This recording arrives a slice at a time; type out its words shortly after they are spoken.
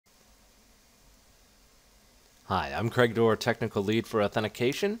Hi, I'm Craig Dorr, Technical Lead for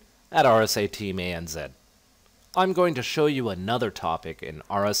Authentication at RSA Team ANZ. I'm going to show you another topic in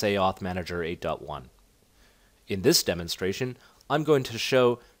RSA Auth Manager 8.1. In this demonstration, I'm going to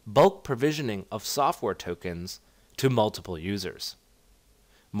show bulk provisioning of software tokens to multiple users.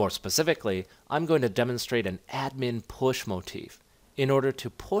 More specifically, I'm going to demonstrate an admin push motif in order to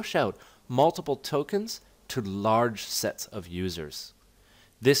push out multiple tokens to large sets of users.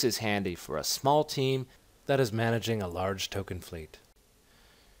 This is handy for a small team that is managing a large token fleet.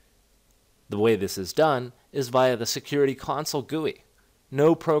 The way this is done is via the Security Console GUI.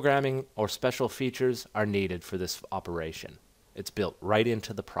 No programming or special features are needed for this operation. It's built right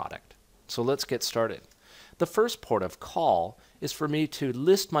into the product. So let's get started. The first port of call is for me to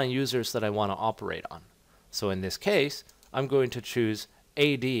list my users that I want to operate on. So in this case, I'm going to choose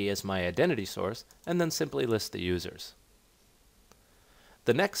AD as my identity source and then simply list the users.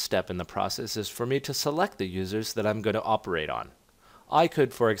 The next step in the process is for me to select the users that I'm going to operate on. I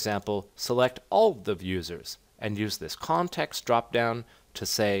could, for example, select all of the users and use this context drop-down to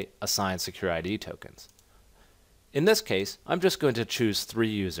say assign secure ID tokens. In this case, I'm just going to choose 3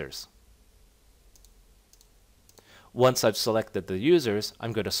 users. Once I've selected the users,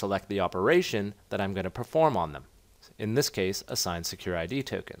 I'm going to select the operation that I'm going to perform on them. In this case, assign secure ID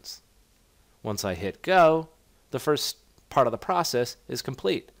tokens. Once I hit go, the first part of the process is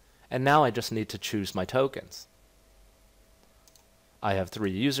complete, and now I just need to choose my tokens. I have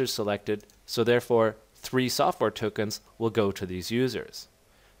 3 users selected, so therefore 3 software tokens will go to these users.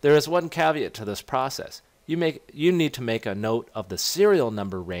 There is one caveat to this process. You need to make a note of the serial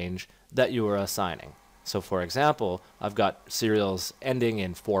number range that you are assigning. So for example, I've got serials ending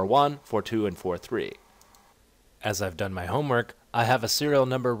in 41, 42, and 43. As I've done my homework, I have a serial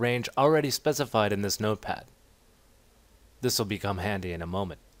number range already specified in this notepad. This will become handy in a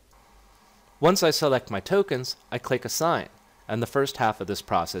moment. Once I select my tokens, I click Assign, and the first half of this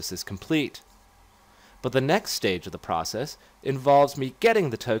process is complete. But the next stage of the process involves me getting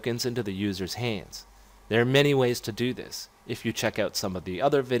the tokens into the user's hands. There are many ways to do this. If you check out some of the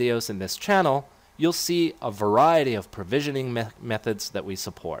other videos in this channel, you'll see a variety of provisioning methods that we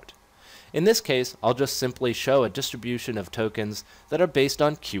support. In this case, I'll just simply show a distribution of tokens that are based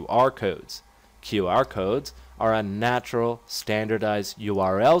on QR codes. QR codes are a natural standardized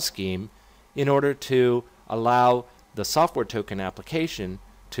URL scheme in order to allow the software token application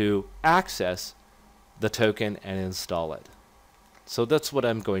to access the token and install it. So that's what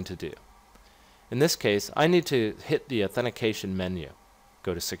I'm going to do. In this case, I need to hit the authentication menu,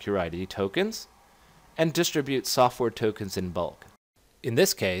 go to Secure ID Tokens, and distribute software tokens in bulk. In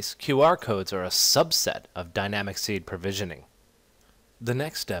this case, QR codes are a subset of dynamic seed provisioning. The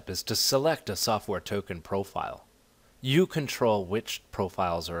next step is to select a software token profile. You control which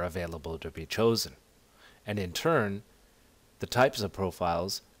profiles are available to be chosen, and in turn, the types of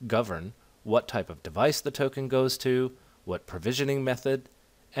profiles govern what type of device the token goes to, what provisioning method,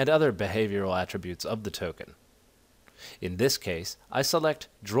 and other behavioral attributes of the token. In this case, I select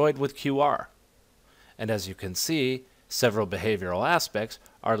Droid with QR, and as you can see, several behavioral aspects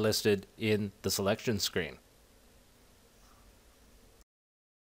are listed in the selection screen.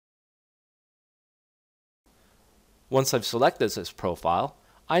 Once I've selected this profile,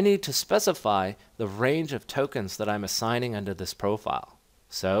 I need to specify the range of tokens that I'm assigning under this profile.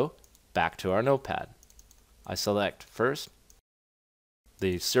 So, back to our notepad. I select first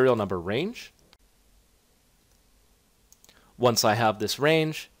the serial number range. Once I have this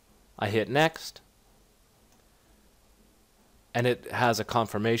range, I hit next, and it has a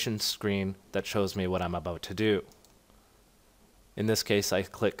confirmation screen that shows me what I'm about to do. In this case, I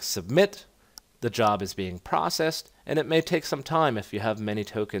click submit. The job is being processed, and it may take some time if you have many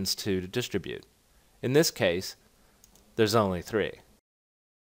tokens to distribute. In this case, there's only 3.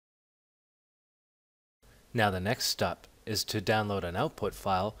 Now the next step is to download an output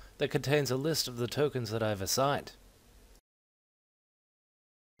file that contains a list of the tokens that I've assigned.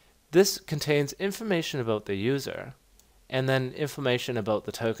 This contains information about the user, and then information about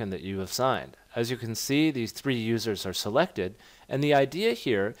the token that you have assigned. As you can see, these 3 users are selected, and the idea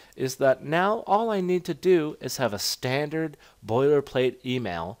here is that now all I need to do is have a standard boilerplate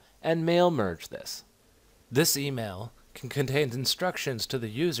email and mail merge this. This email can contain instructions to the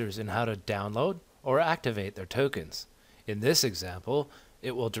users in how to download or activate their tokens. In this example,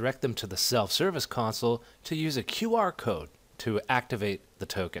 it will direct them to the self-service console to use a QR code to activate the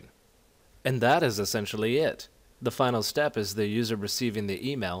token. And that is essentially it. The final step is the user receiving the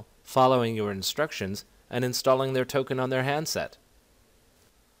email, following your instructions, and installing their token on their handset.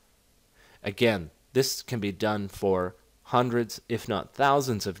 Again, this can be done for hundreds, if not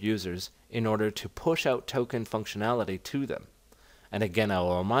thousands of users in order to push out token functionality to them. And again, I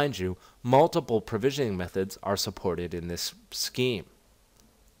will remind you, multiple provisioning methods are supported in this scheme.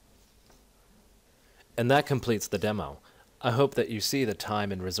 And that completes the demo. I hope that you see the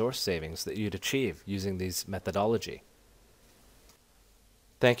time and resource savings that you'd achieve using these methodology.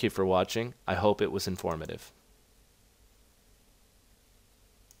 Thank you for watching. I hope it was informative.